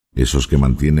Esos que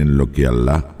mantienen lo que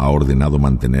Allah ha ordenado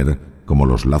mantener, como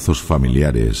los lazos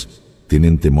familiares,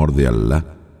 tienen temor de Allah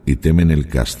y temen el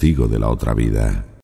castigo de la otra vida.